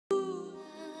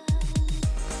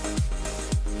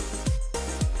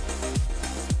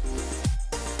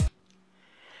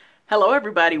Hello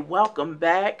everybody, welcome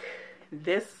back.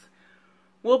 This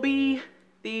will be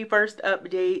the first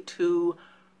update to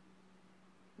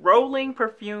Rolling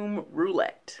Perfume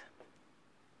Roulette.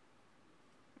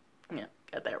 Yeah,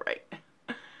 got that right.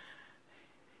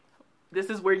 This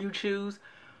is where you choose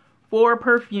 4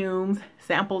 perfumes.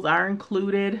 Samples are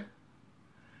included.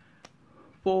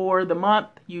 For the month,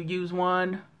 you use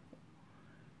one.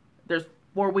 There's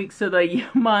 4 weeks to the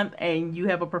month and you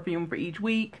have a perfume for each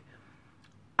week.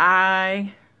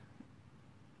 I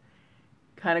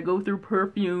kind of go through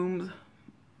perfumes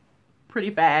pretty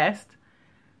fast.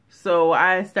 So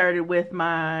I started with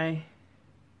my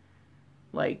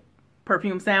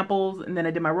perfume samples, and then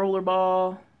I did my roller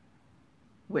ball,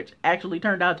 which actually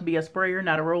turned out to be a sprayer,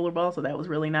 not a roller ball, so that was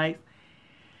really nice.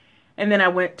 And then I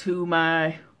went to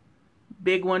my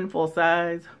big one, full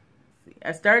size.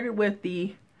 I started with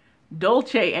the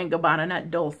Dolce & Gabbana,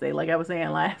 not Dulce, like I was saying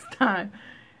last time.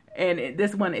 And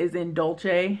this one is in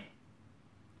Dolce.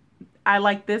 I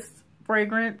like this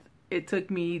fragrance. It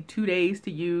took me 2 days to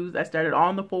use. I started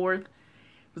on the 4th. It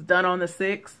was done on the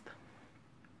 6th.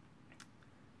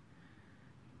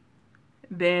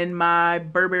 Then my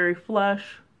Burberry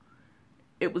Flush.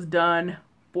 It was done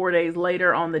 4 days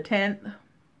later on the 10th.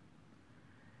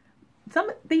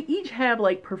 They each have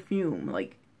like perfume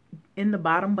like in the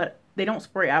bottom, but they don't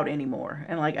spray out anymore.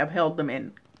 And like I've held them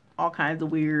in all kinds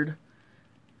of weird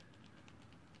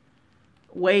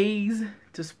ways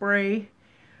to spray.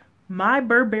 My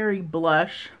Burberry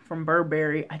blush from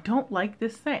Burberry, I don't like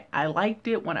this scent. I liked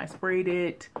it when I sprayed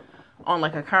it on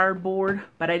like a cardboard,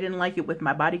 but I didn't like it with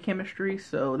my body chemistry,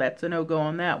 so that's a no-go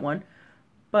on that one.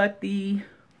 But the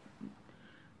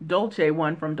Dolce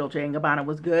one from Dolce & Gabbana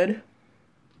was good.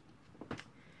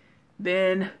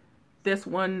 Then this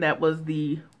one that was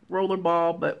the roller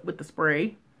ball but with the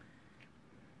spray.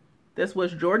 This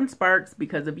was Jordan Sparks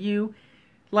Because of You.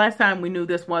 Last time we knew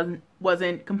this one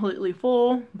wasn't completely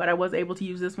full, but I was able to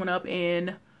use this one up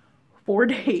in 4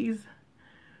 days.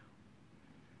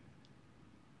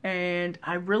 And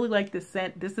I really like this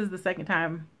scent. This is the second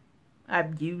time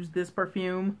I've used this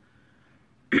perfume.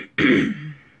 It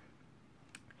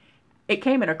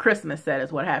came in a Christmas set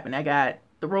is what happened. I got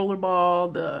the roller ball,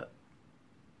 the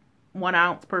 1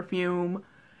 ounce perfume,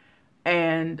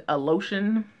 and a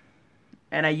lotion.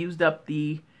 And I used up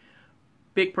the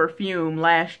big perfume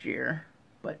last year,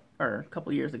 or a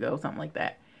couple years ago, something like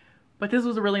that. But this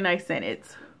was a really nice scent.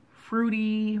 It's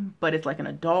fruity, but it's like an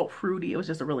adult fruity. It was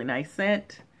just a really nice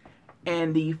scent.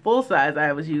 And the full size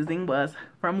I was using was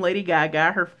from Lady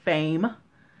Gaga, her Fame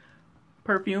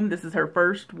perfume. This is her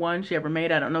first one she ever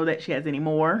made. I don't know that she has any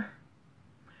more.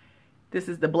 This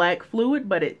is the black fluid,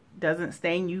 but it doesn't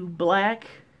stain you black.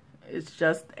 It's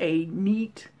just a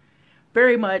neat,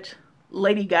 very much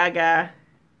Lady Gaga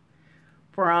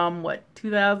from what,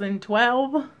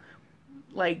 2012?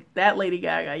 Like that Lady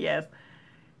Gaga, yes.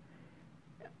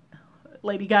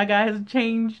 Lady Gaga has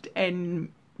changed and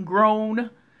grown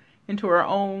into her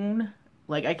own.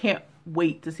 Like, I can't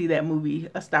wait to see that movie,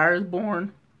 A Star is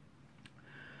Born.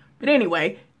 But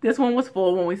anyway, this one was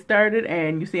full when we started,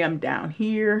 and you see I'm down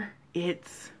here.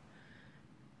 It's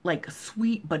like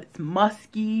sweet, but it's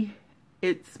musky.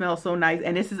 It smells so nice,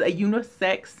 and this is a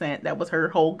unisex scent. That was her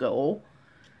whole goal.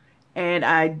 And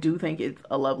I do think it's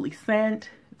a lovely scent.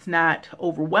 It's not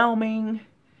overwhelming.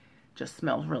 Just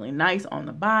smells really nice on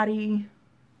the body.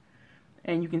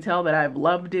 And you can tell that I've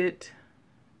loved it,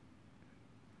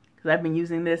 because I've been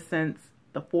using this since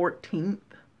the 14th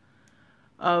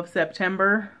of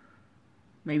September.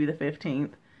 Maybe the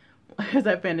 15th, because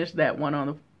I finished that one on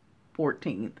the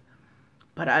 14th.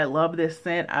 But I love this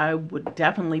scent. I would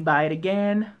definitely buy it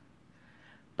again.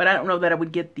 But I don't know that I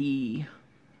would get the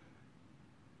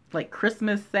like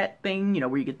Christmas set thing, you know,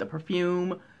 where you get the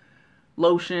perfume,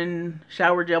 lotion,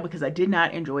 shower gel, because I did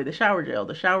not enjoy the shower gel.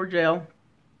 The shower gel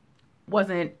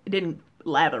it didn't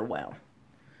lather well.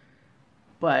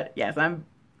 But yes, I'm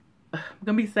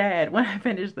gonna be sad when I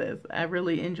finish this. I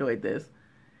really enjoyed this.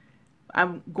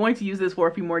 I'm going to use this for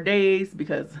a few more days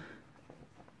because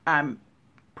I'm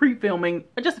pre-filming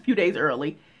just a few days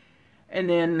early. And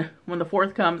then when the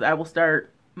 4th comes, I will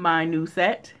start my new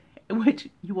set, which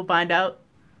you will find out.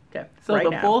 Okay, so right,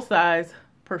 the full size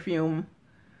perfume,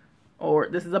 or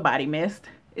this is a body mist,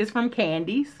 is from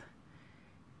Candie's.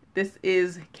 This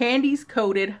is Candie's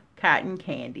Coated Cotton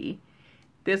Candy.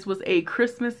 This was a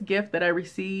Christmas gift that I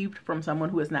received from someone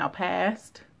who has now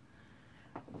passed.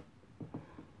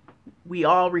 We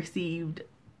all received,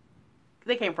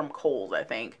 they came from Kohl's, I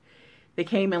think. They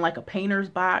came in like a painter's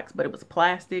box, but it was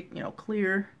plastic, you know,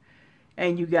 clear.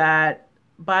 And you got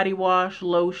body wash,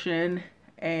 lotion,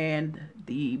 and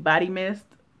the body mist.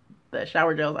 The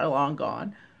shower gels are long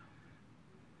gone.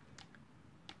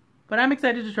 But I'm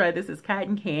excited to try this. It's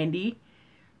cotton candy.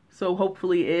 So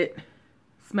hopefully it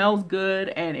smells good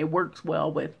and it works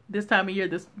well with this time of year.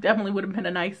 This definitely would have been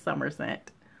a nice summer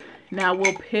scent. Now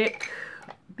we'll pick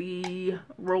the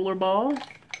rollerball.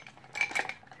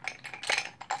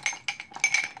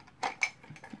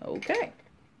 Okay.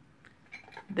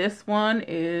 This one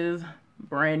is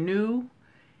brand new.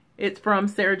 It's from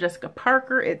Sarah Jessica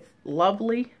Parker. It's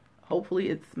lovely. Hopefully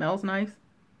it smells nice.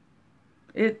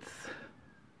 It's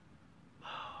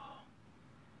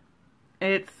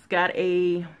got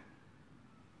a,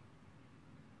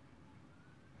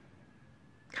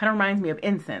 kind of reminds me of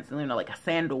incense, you know, like a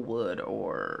sandalwood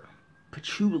or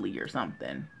patchouli or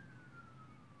something.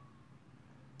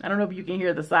 I don't know if you can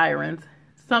hear the sirens.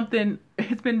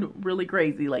 It's been really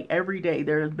crazy. Like every day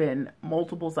there's been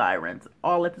multiple sirens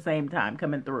all at the same time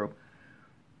coming through.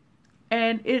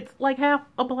 And it's like half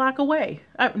a block away.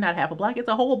 Not half a block, it's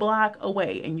a whole block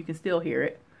away and you can still hear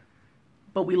it.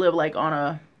 But we live like on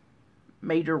a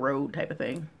major road type of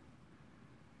thing.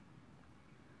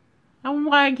 I don't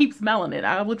know why I keep smelling it.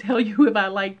 I will tell you if I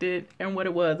liked it and what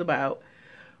it was about.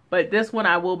 But this one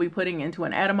I will be putting into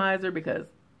an atomizer because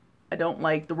I don't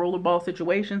like the rollerball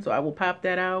situation. So I will pop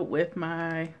that out with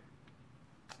my,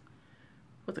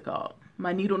 what's it called?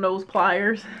 My needle nose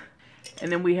pliers.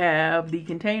 And then we have the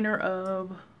container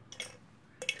of,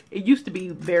 it used to be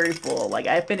very full. Like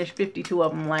I finished 52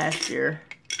 of them last year.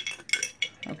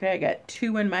 Okay, I got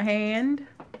 2 in my hand.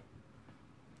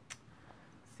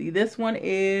 See, this one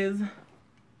is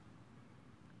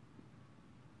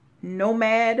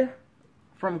Nomad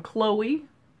from Chloe.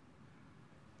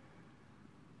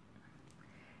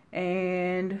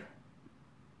 And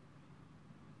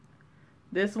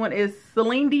this one is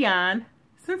Celine Dion,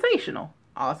 Sensational.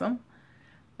 Awesome.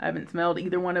 I haven't smelled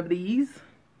either one of these.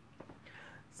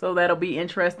 So that'll be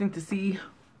interesting to see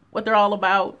what they're all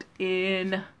about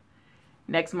in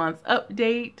next month's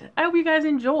update. I hope you guys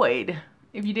enjoyed.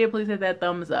 If you did, please hit that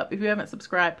thumbs up. If you haven't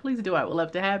subscribed, please do. I would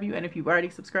love to have you. And if you've already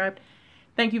subscribed,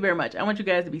 thank you very much. I want you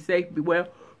guys to be safe, be well.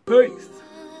 Peace.